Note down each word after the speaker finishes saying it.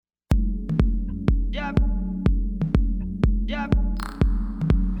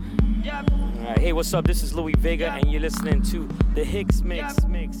Hey, what's up? This is Louis Vega, and you're listening to the Hicks Mix.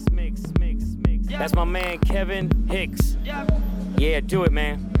 That's my man Kevin Hicks. Yeah, do it,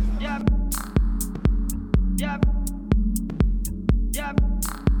 man.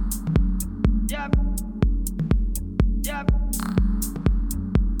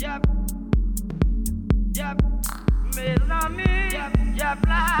 Mes amis, y'a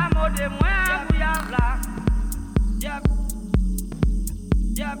plein mot de moi,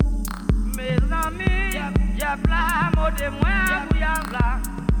 mes amis, y'a plein mot de moi,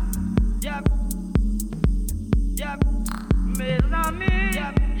 mes amis,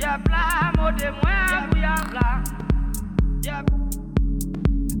 y'a plein mot de moi,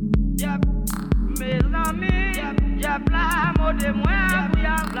 mes amis, y'a plein mot de moi, mes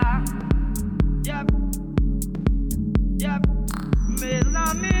amis,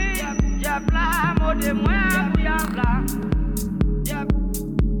 y'a plein mot de moi,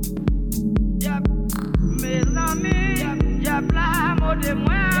 mes amis, y'a plein mot de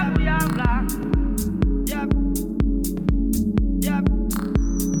moi,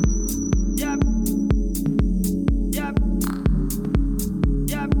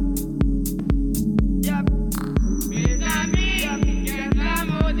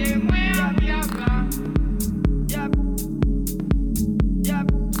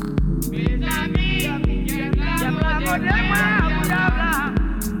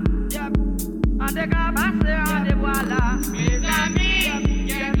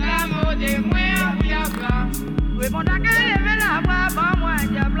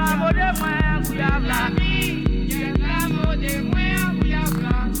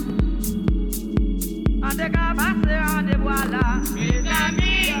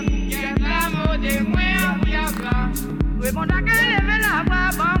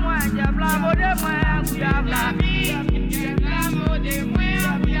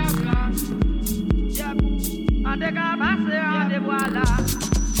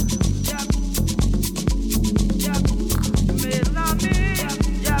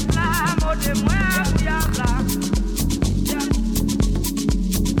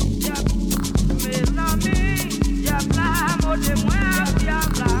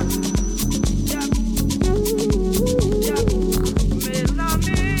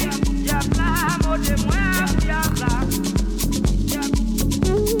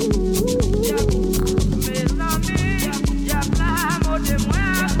 de moi.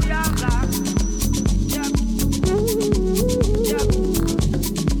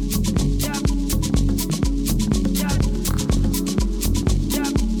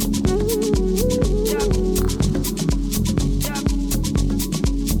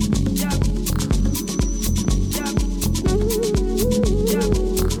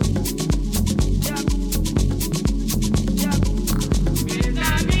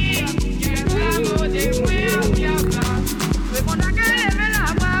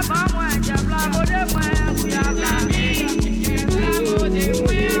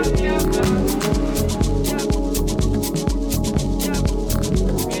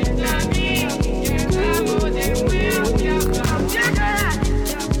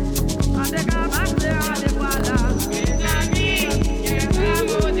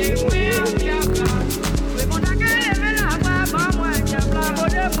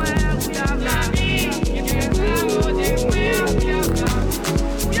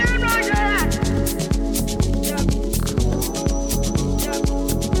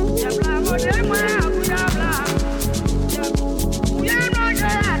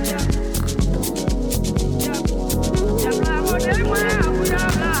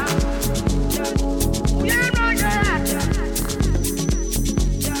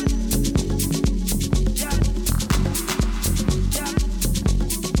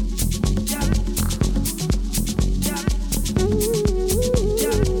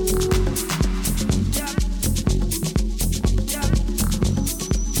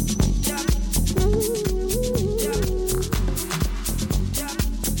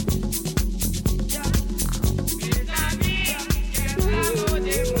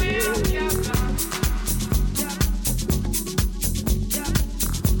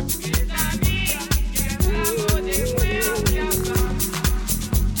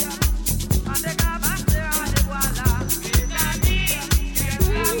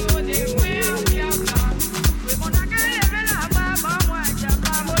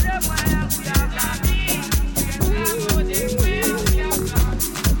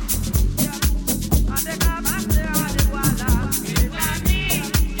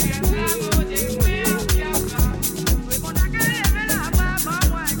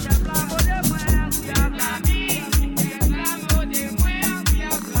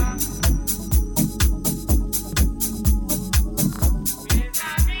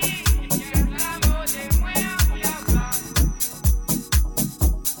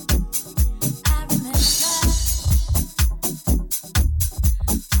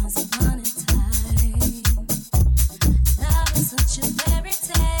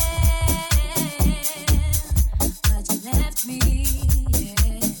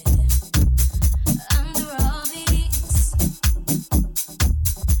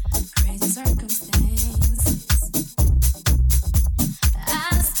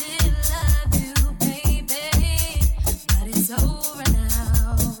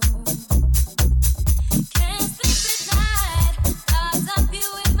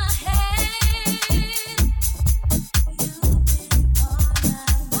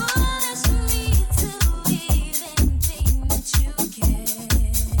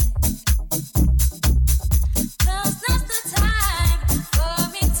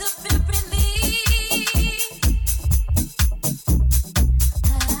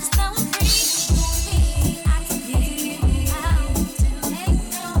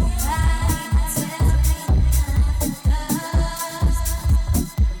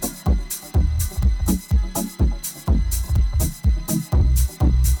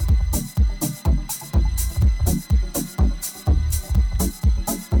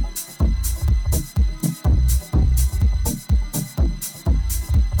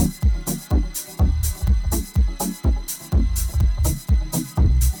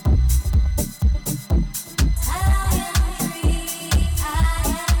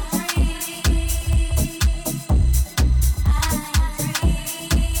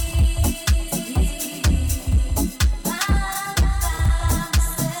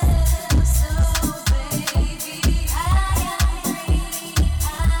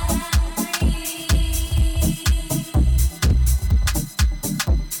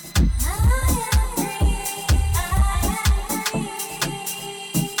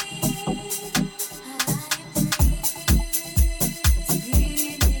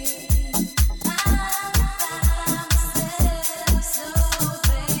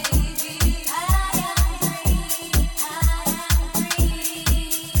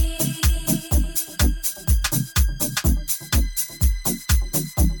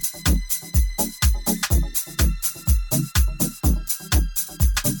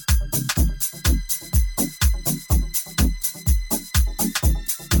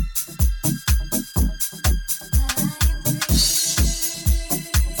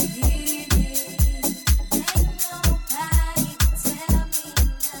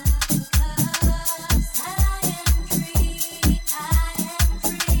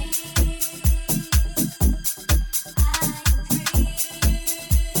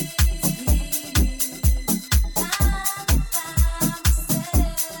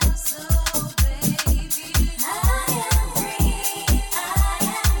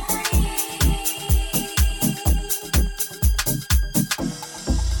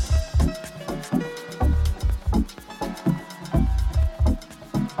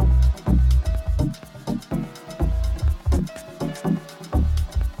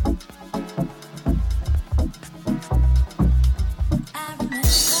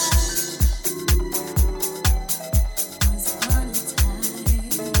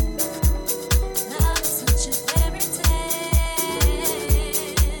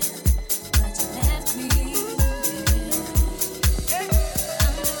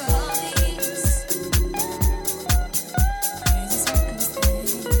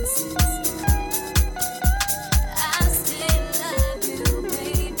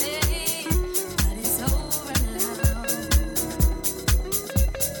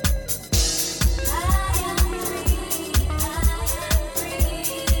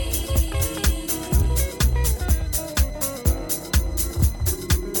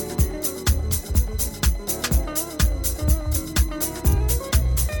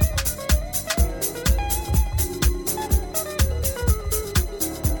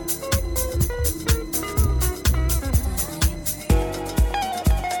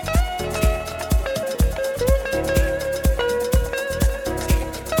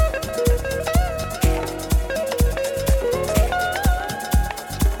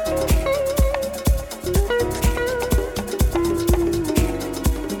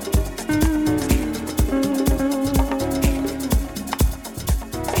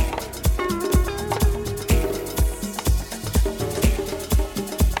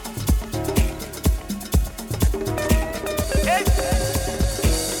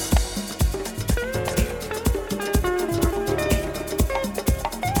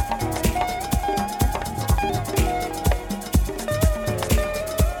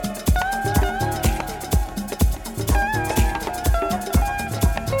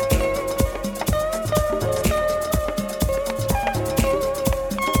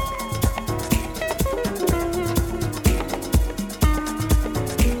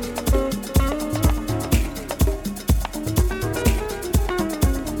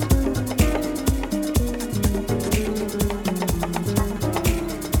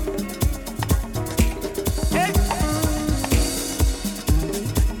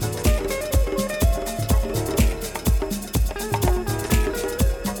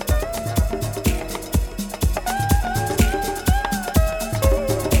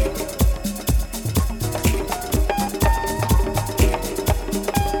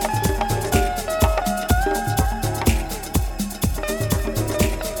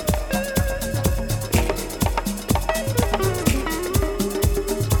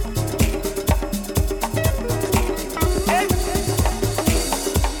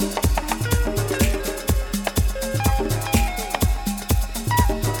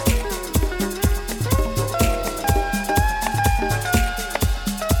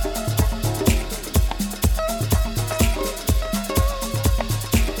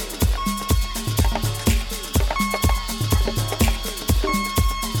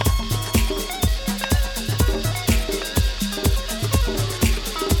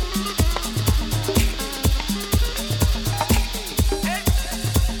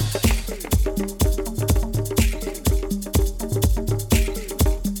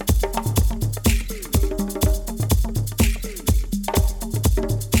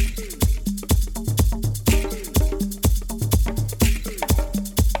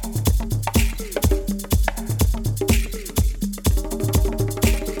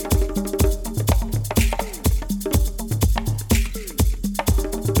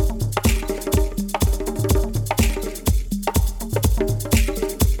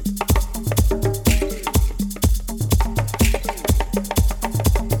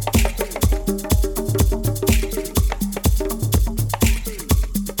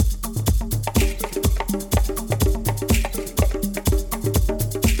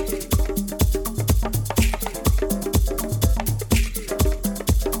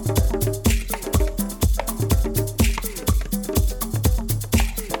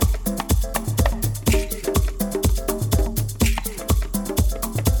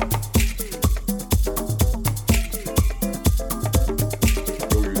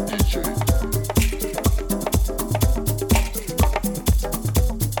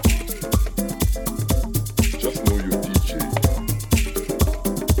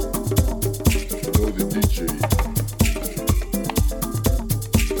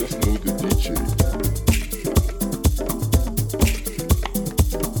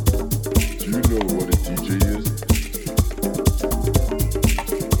 you know what a DJ is?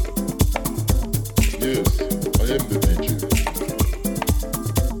 Yes, I am the DJ.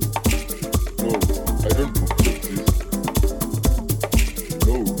 No, I don't book taxis.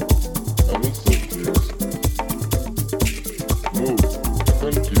 No, I don't sell drinks. No, I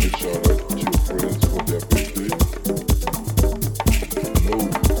can't give a shout out to your friends for their birthday. No,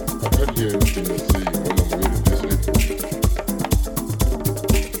 I can't hear anything you're saying when I'm wearing this headphone.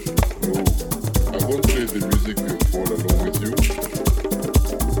 No, I won't play the music you fall along with you.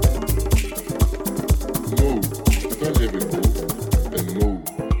 No, you can't have it both. And no,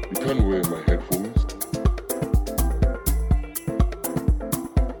 you can't wear my headphones.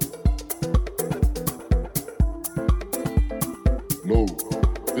 No,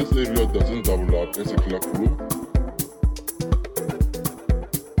 this area doesn't double up as a club room.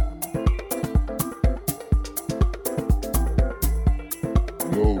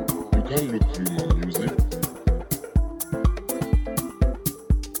 No, you can't look through my music.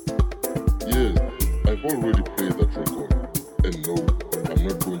 Yes, I've already played that record. And no, I'm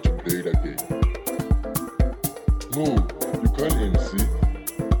not going to play it again. No, you can't MC.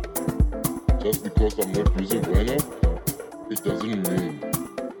 Just because I'm not using Bueno, it doesn't mean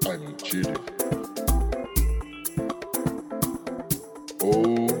I'm cheating.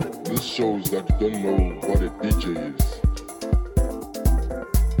 Oh, this shows that you don't know what a DJ is.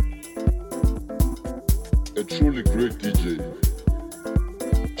 A truly great DJ,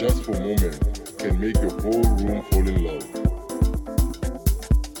 just for a moment, can make your whole room fall in love.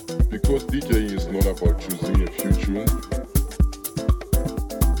 Because DJing is not about choosing a few tunes.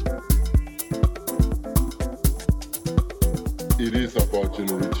 It is about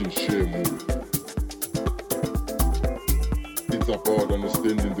generating sheer mood. It's about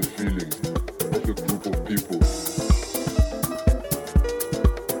understanding the feelings of a group of people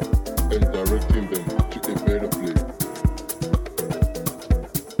and directing them to a better place.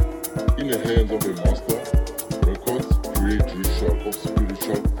 In the hands of a master, records create ritual of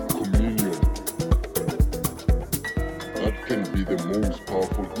spiritual communion. That can be the most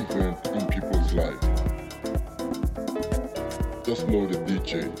powerful event in people's lives. Just know the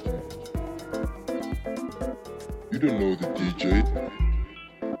DJ. You don't know the DJ.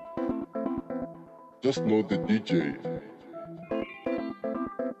 Just know the DJ.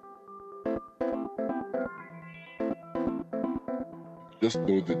 Just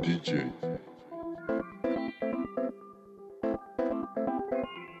know the DJ.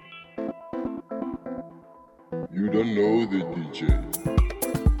 You don't know the DJ.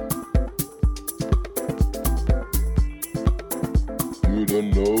 You don't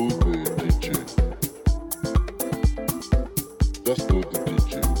know the DJ. Just know the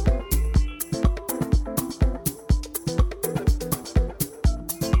DJ.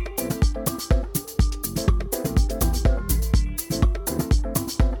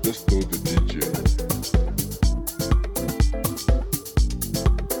 Just know the DJ.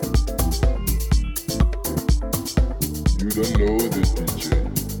 You don't know the DJ.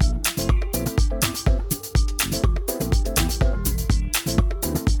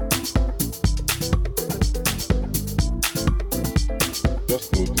 Just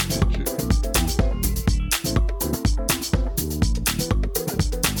know the DJ.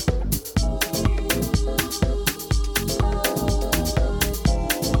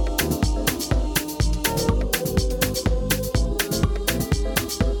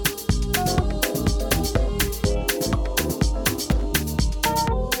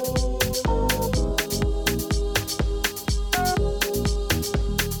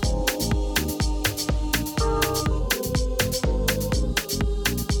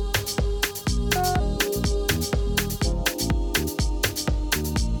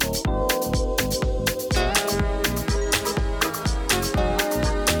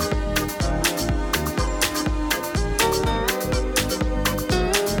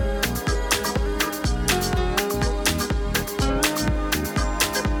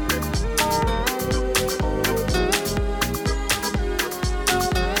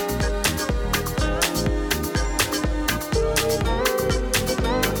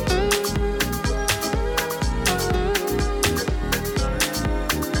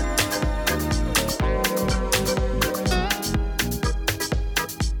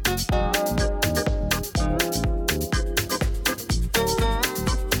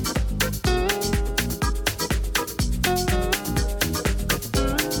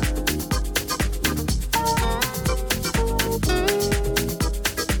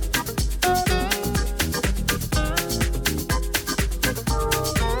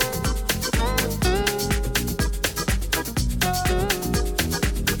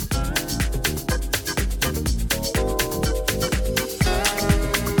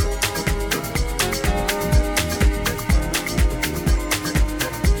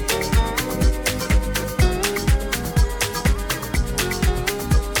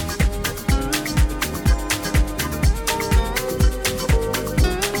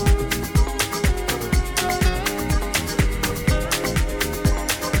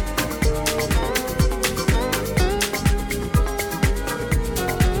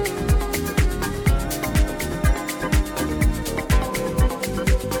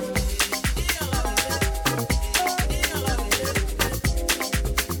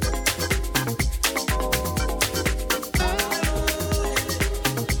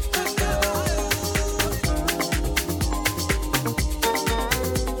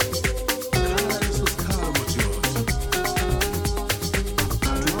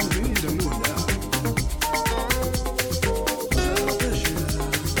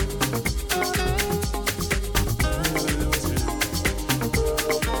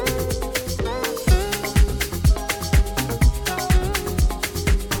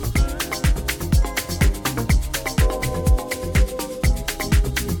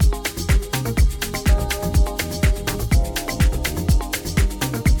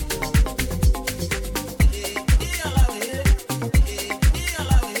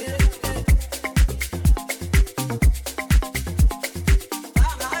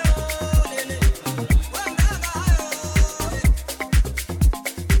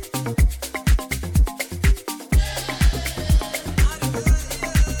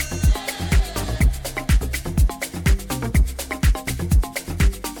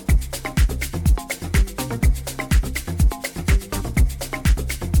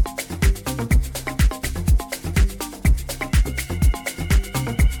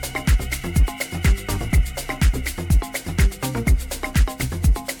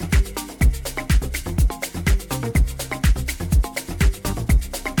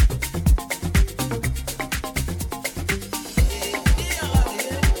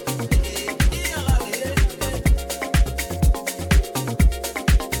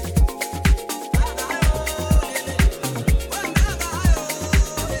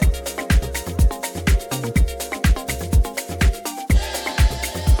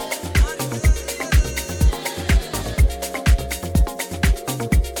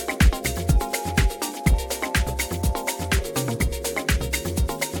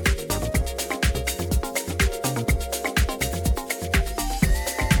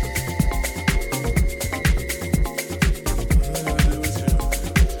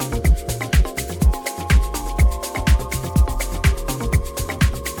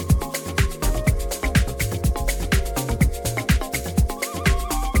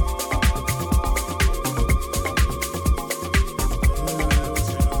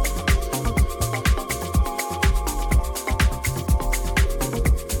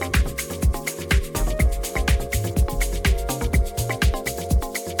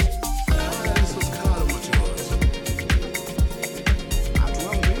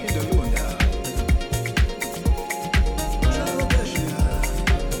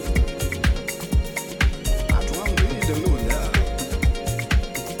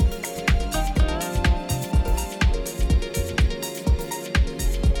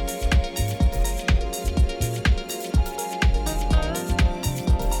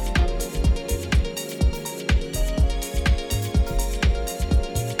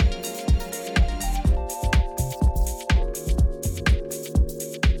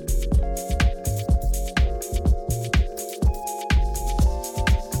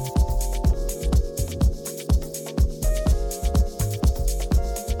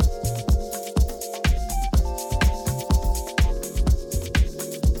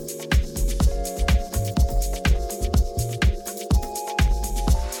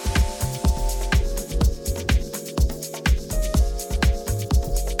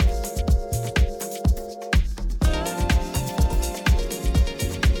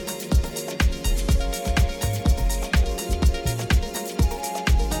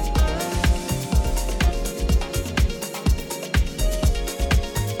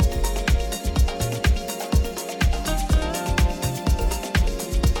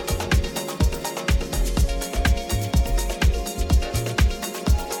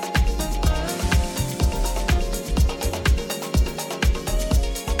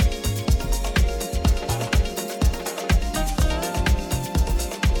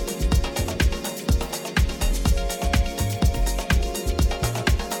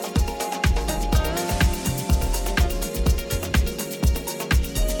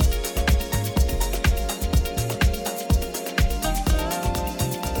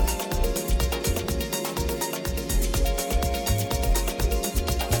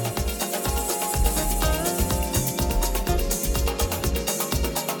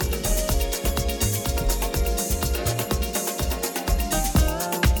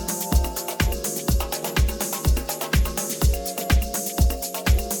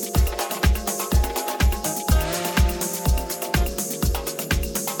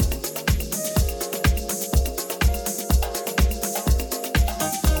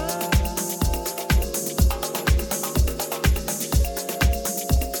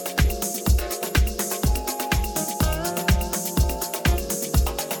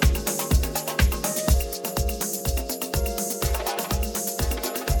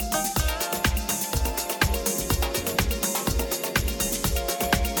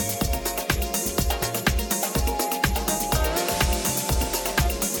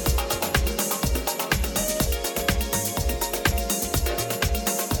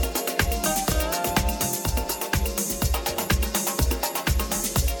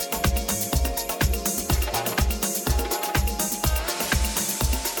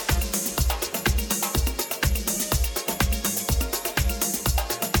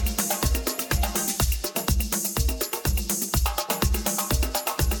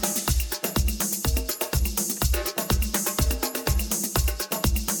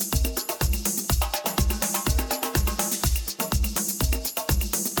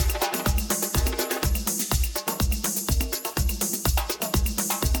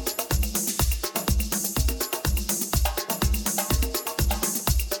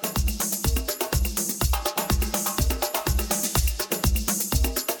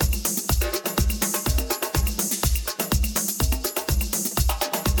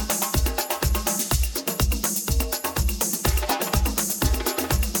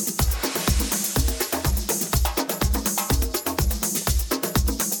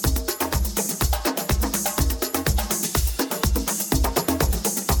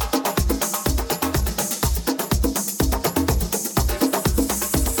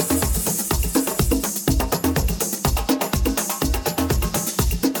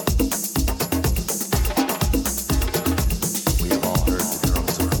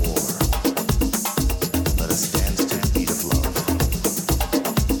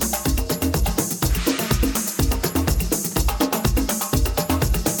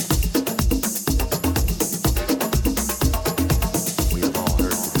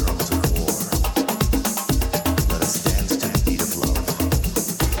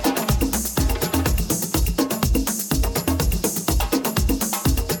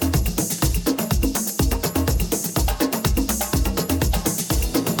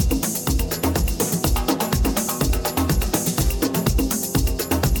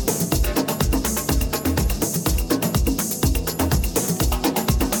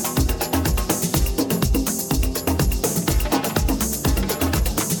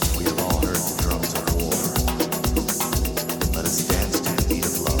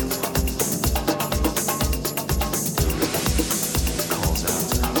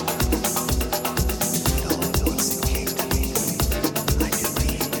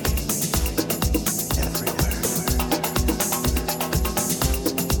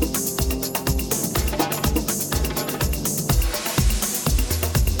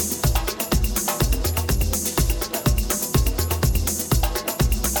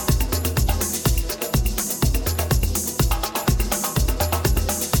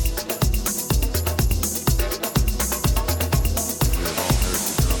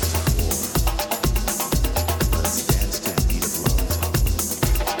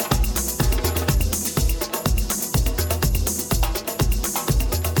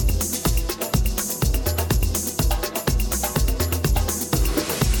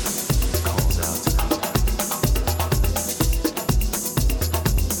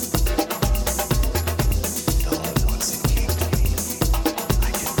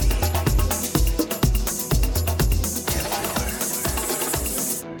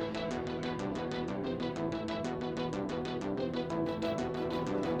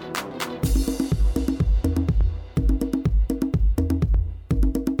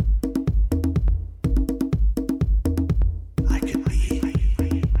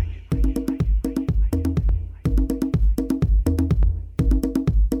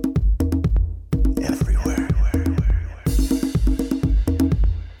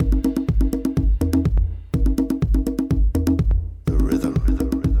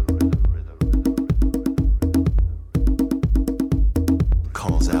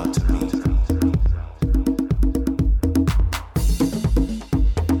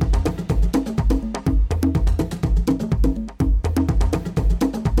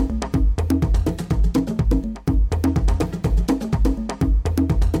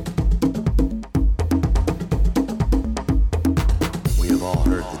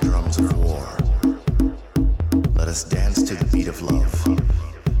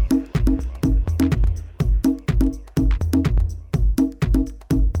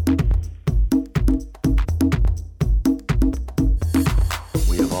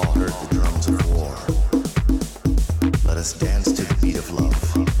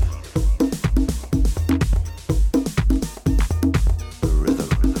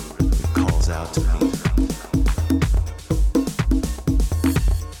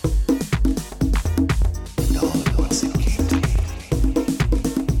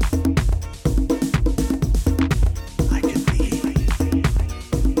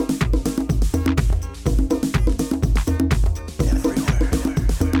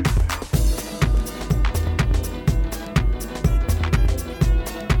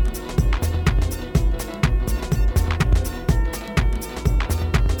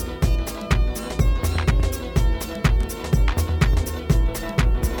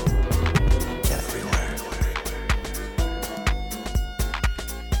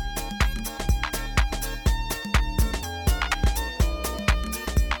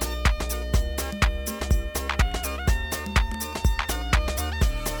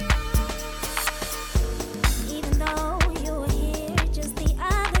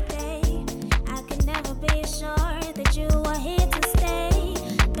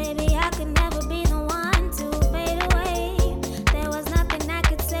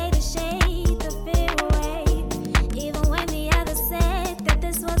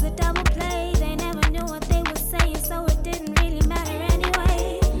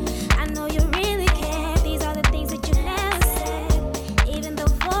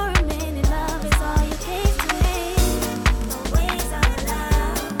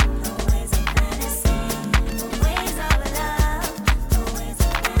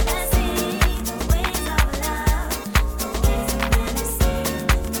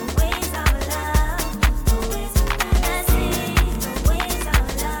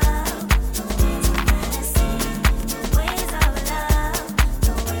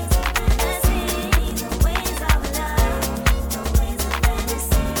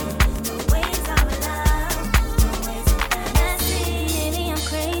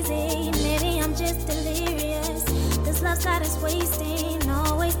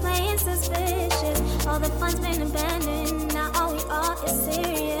 one's been abandoned. Now all we are is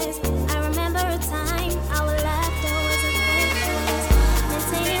serious. I remember a time our laughter was infectious.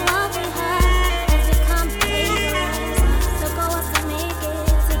 Maintaining what we had has become dangerous. So go up to make it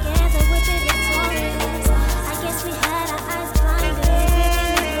together with the victorious. I guess we had our eyes blinded.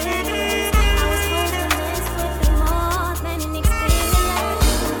 I was hoping this would be more than an experience.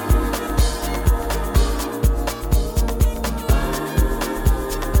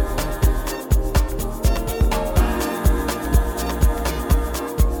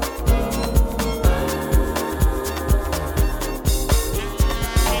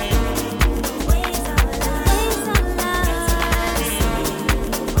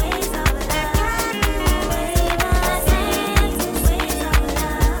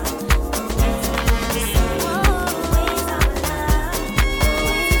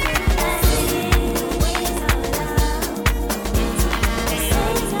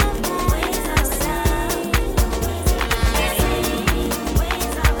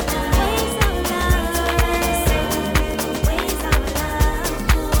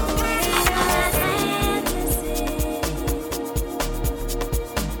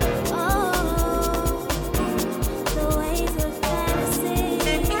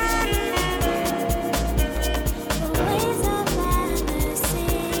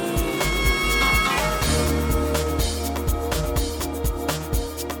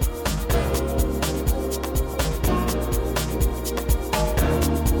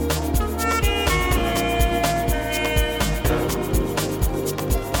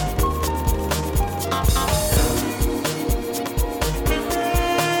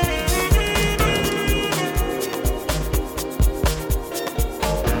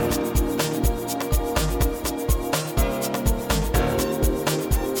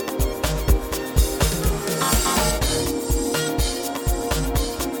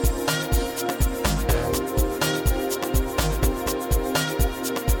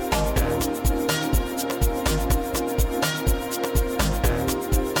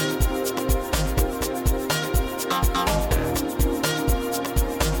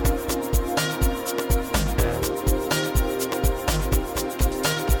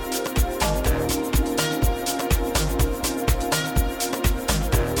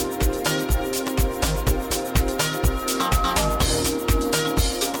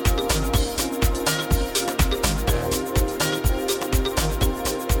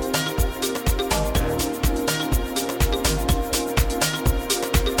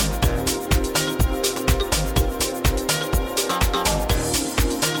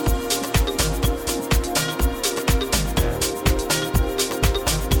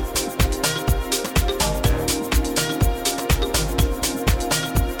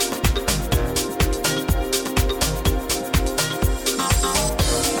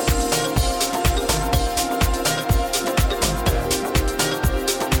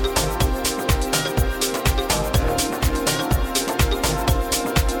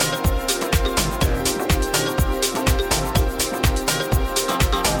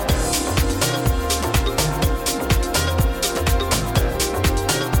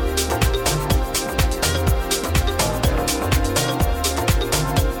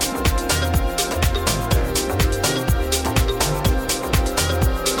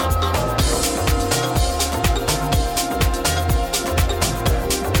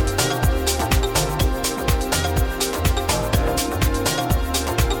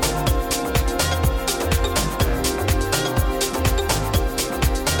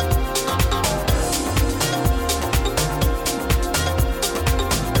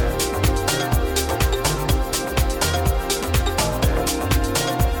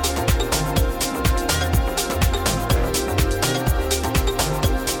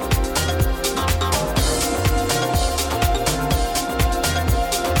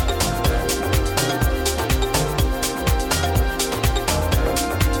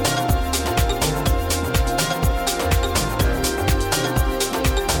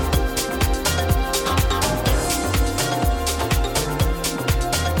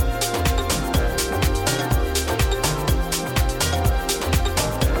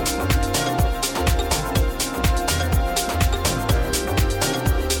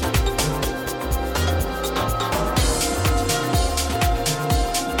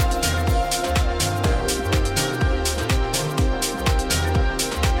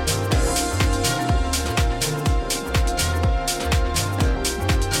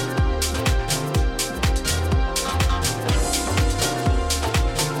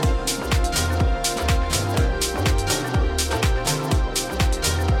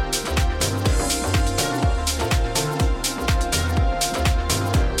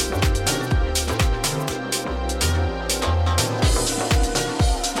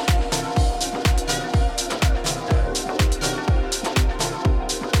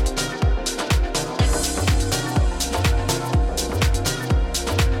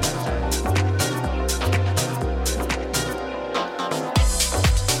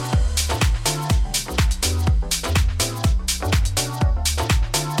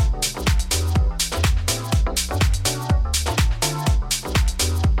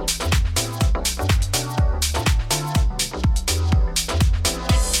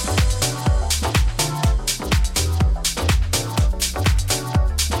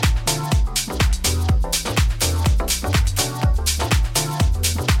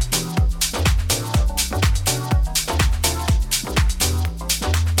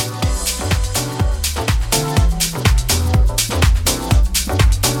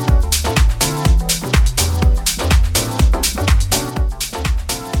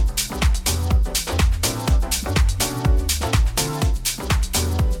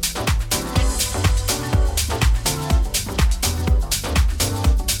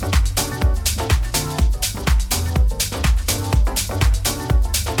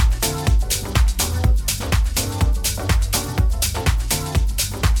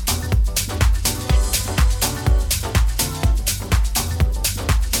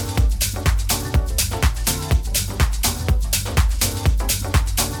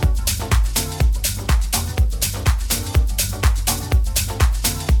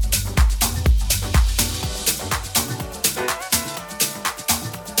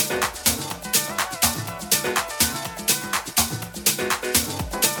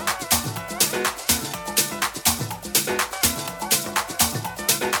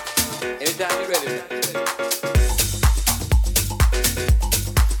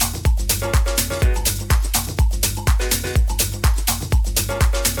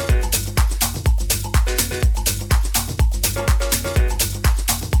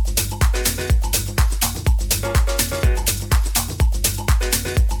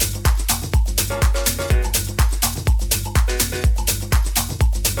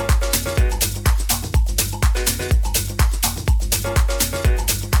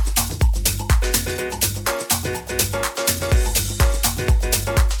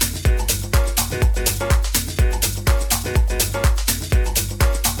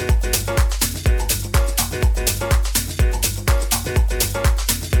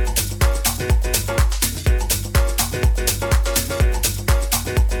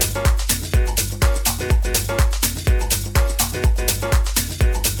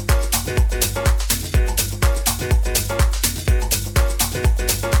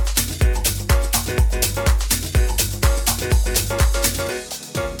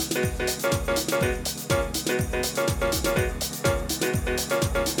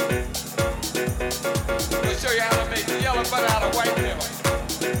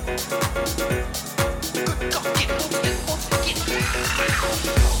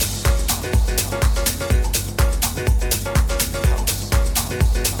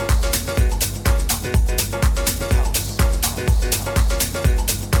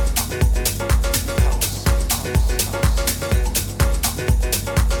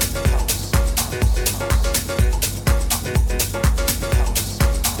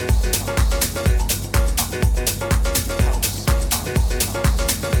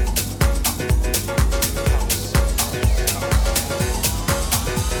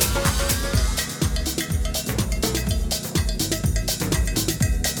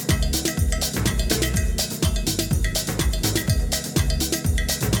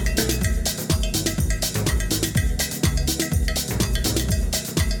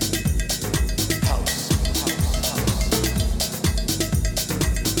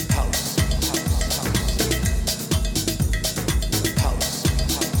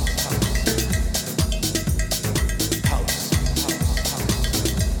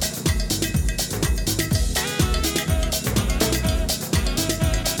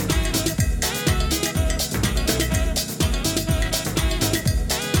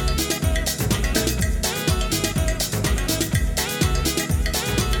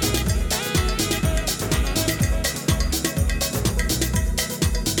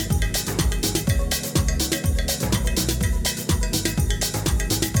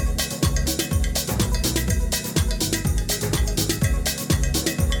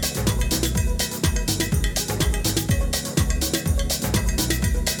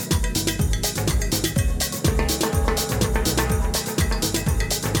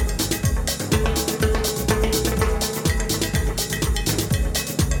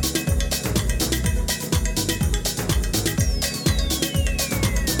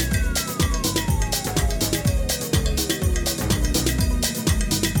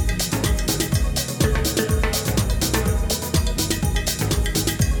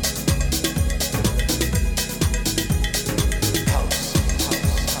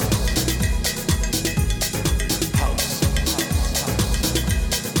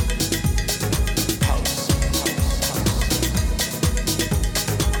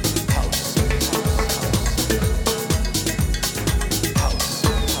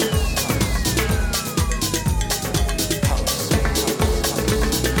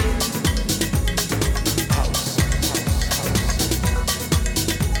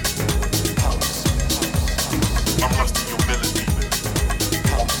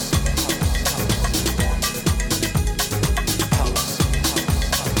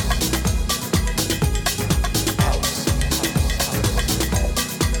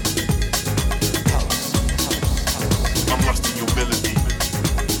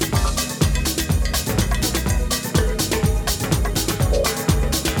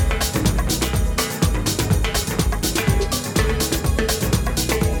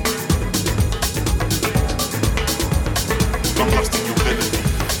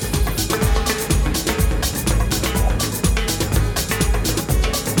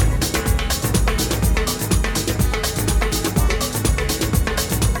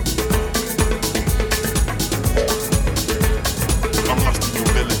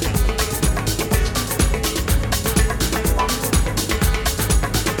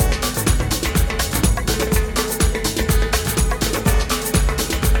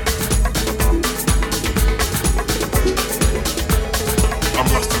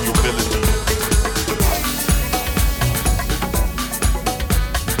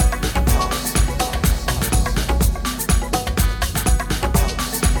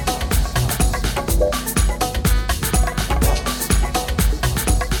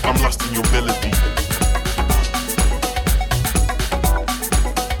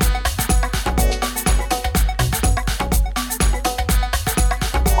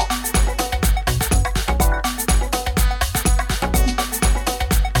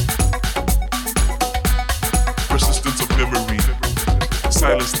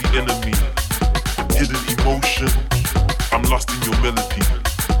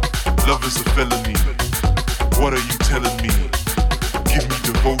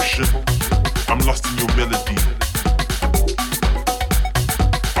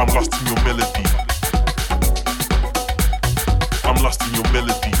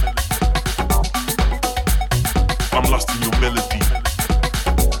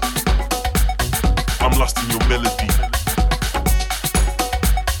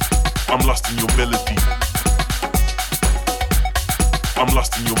 I'm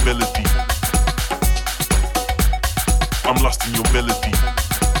lost in your melody. I'm lost in your melody.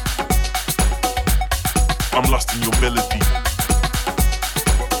 I'm lost in your melody.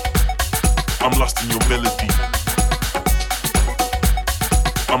 I'm lost in your melody.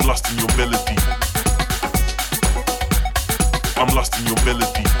 I'm lost in your melody. I'm lost in your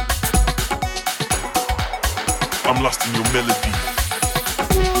melody. I'm lost in your melody.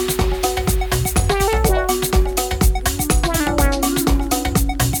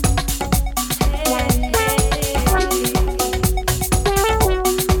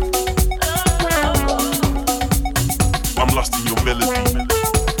 I'm lost in your melody.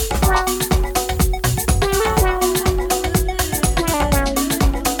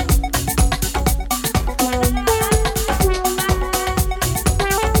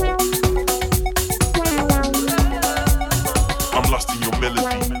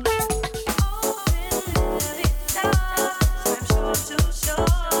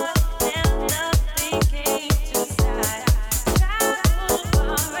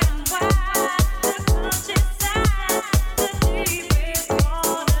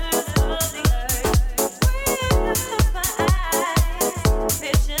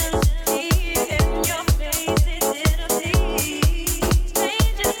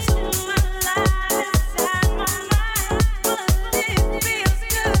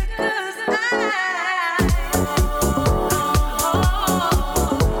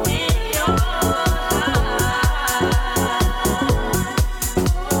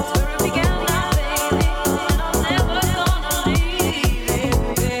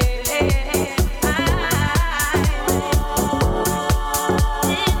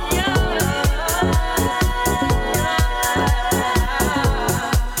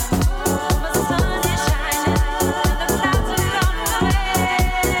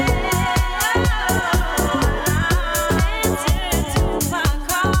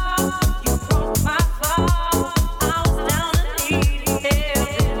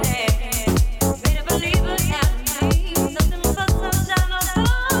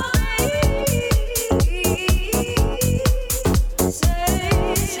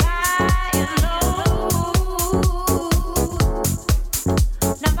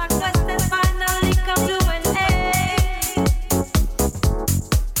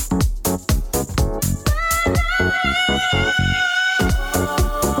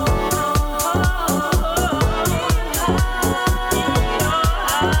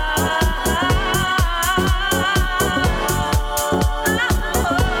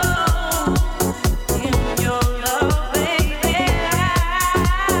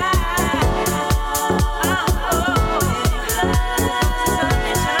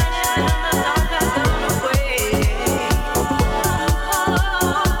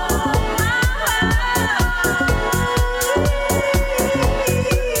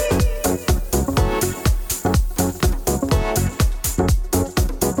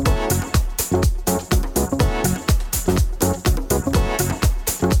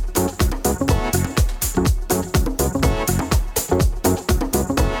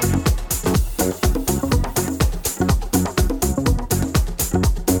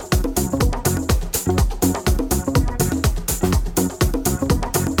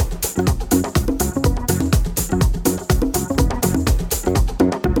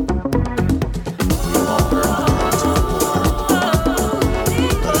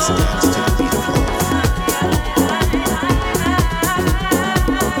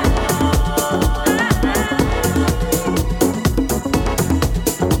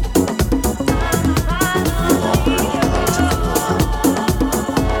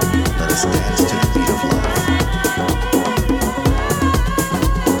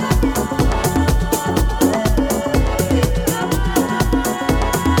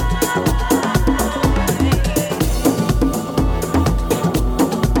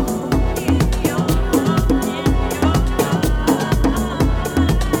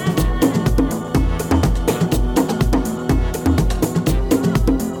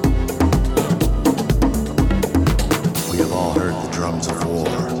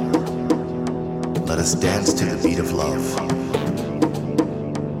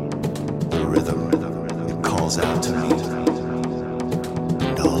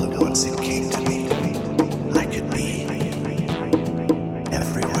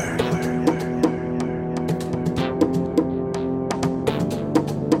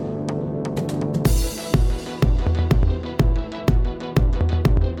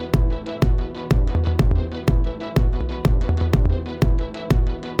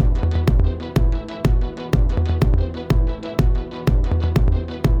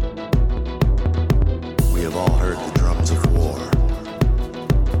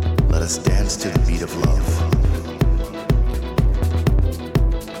 Let us dance to the beat of love.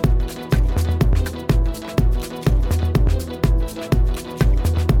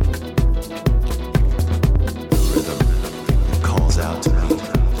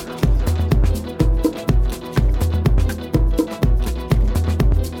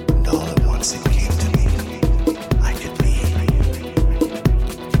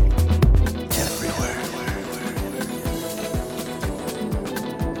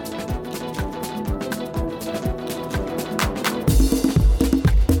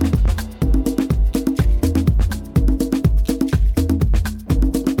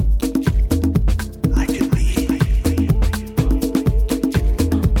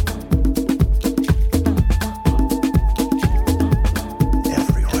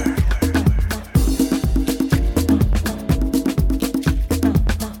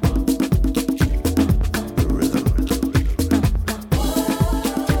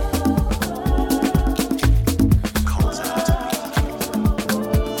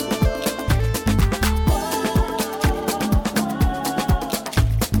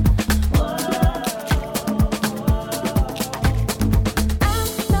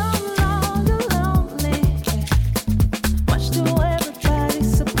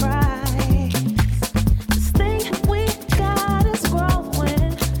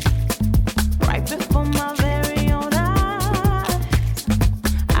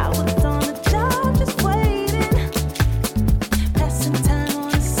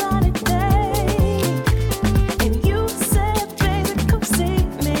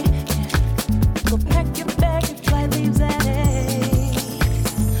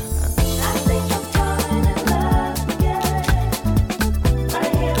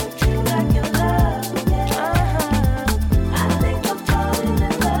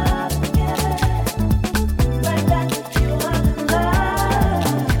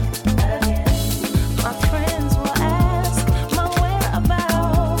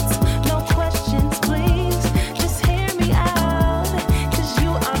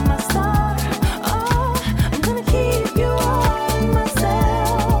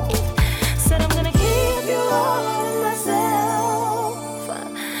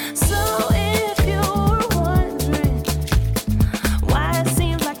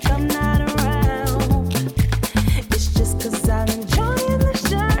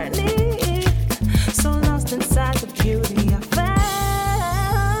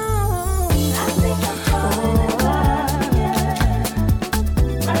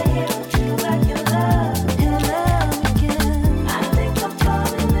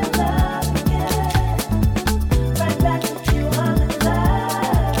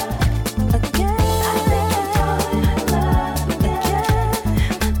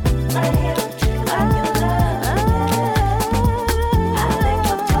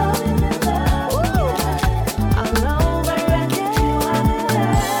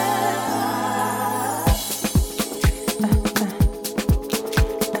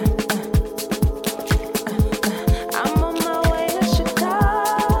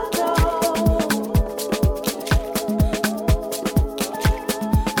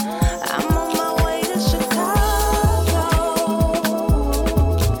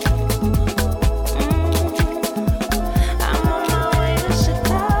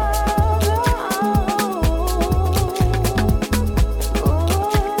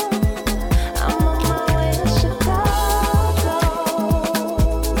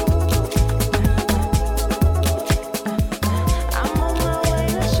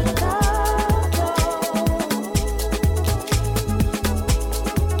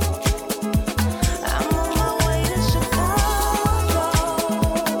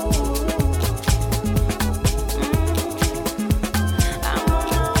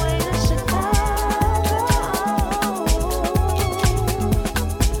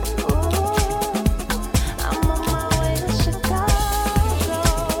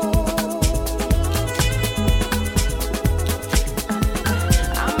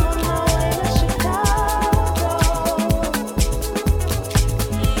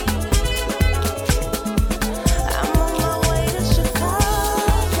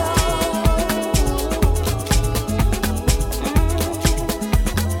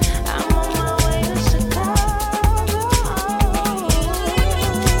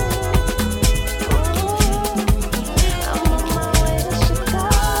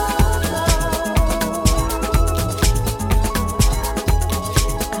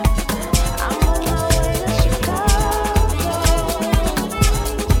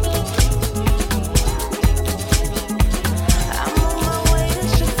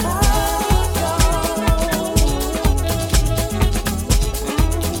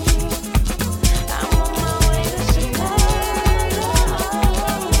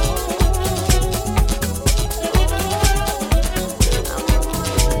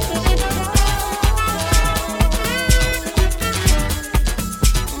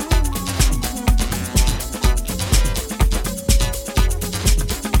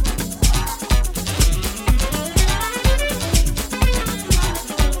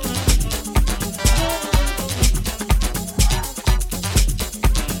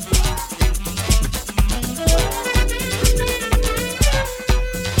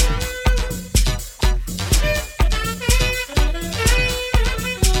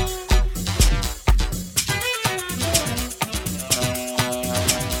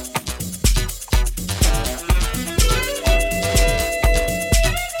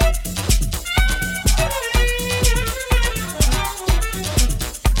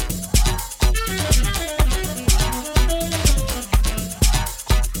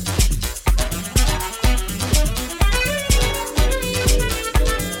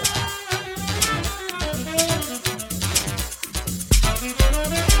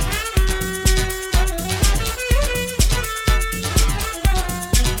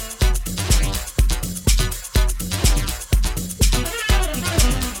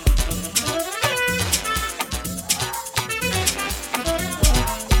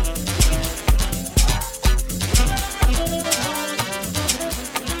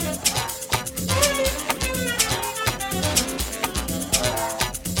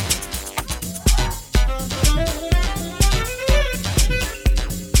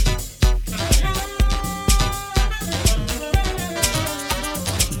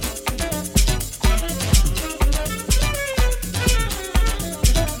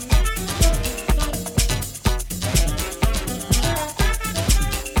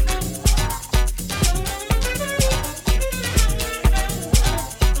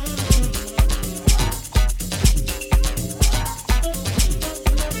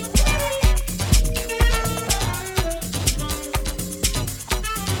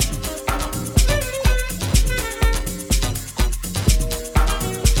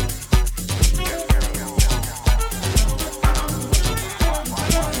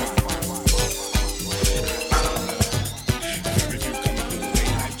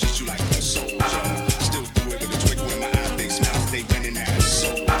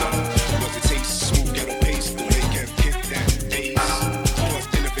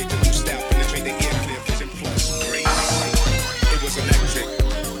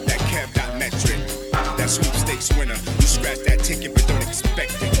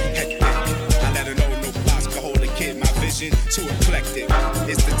 unexpected, hectic. I let her know no plots could hold a kid. My vision too eclectic.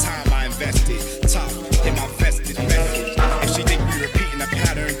 It's the time I invested, top in my vested method. If she think we repeating a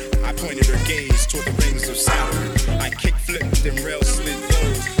pattern, I pointed her gaze toward the rings of Saturn. I kick flipped and rail slid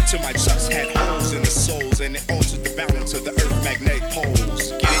lows till my chucks had holes in the soles, and it altered the balance of the earth magnetic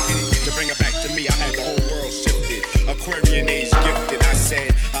poles. Get it? To bring it back to me, I had the whole world shifted. Aquarian age gifted. I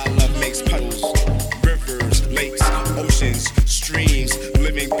said our love makes puddles, rivers, lakes, oceans, streams,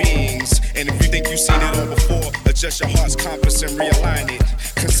 living beings. And if you think you've seen it all before, adjust your heart's compass and realign it.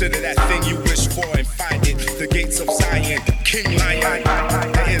 Consider that thing you wish for and find it. The gates of Zion, King Lion.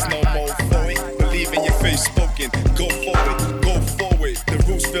 There is no more for it. Believe in your faith spoken. Go forward, go forward. The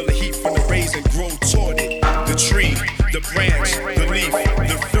roots feel the heat from the rays and grow toward it. The tree, the branch, the leaf,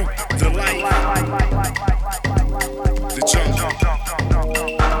 the fruit, the light, the jungle.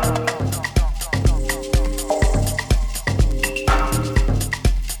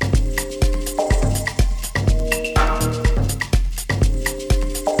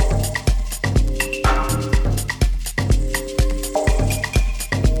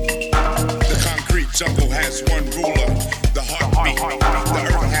 Jungle has one ruler, the heartbeat. The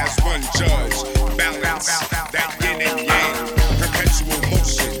earth has one judge. Balance, that yin and yang, perpetual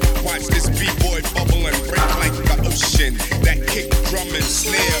motion. Watch this b-boy bubble and break like the ocean. That kick, drum and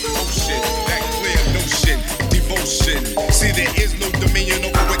snare motion, that clear notion, devotion. See, there is no dominion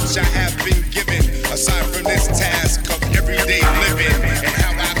over which I have been given, aside from this task of everyday living and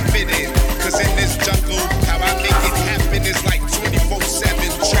how I fit in. Cause in this jungle, how I make it happen is like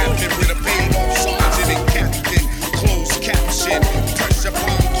 24/7 trapping with a paid-off song. Captain, closed caption, pressure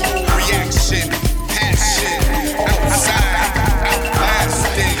upon cold reaction, passion, outside,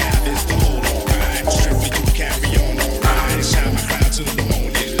 outlasting. It's the whole alright, strictly you carry on alright. Shine my crown to the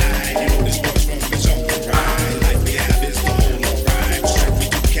morning light. You know this boy's from the jungle ride. Life we have is the whole alright, strictly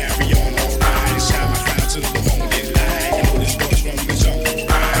you carry on alright. Shine my crown to the morning light. You know this boy's from the jungle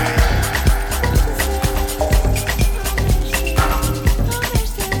ride.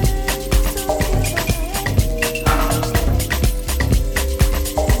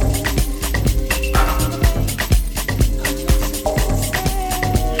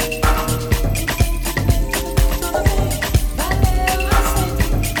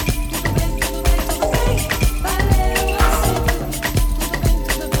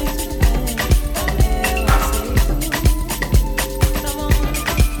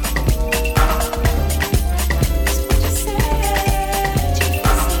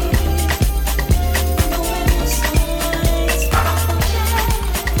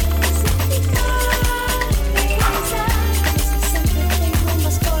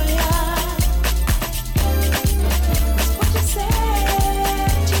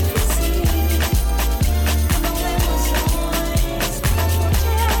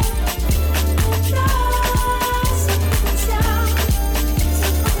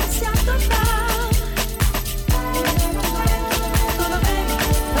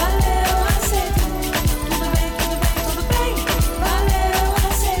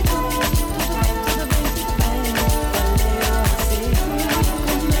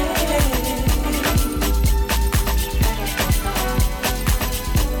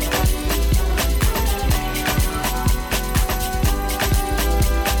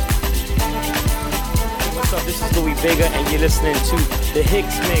 And you're listening to the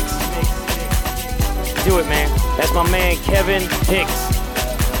Hicks Mix. Do it, man. That's my man, Kevin Hicks.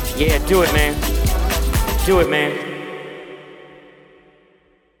 Yeah, do it, man. Do it, man.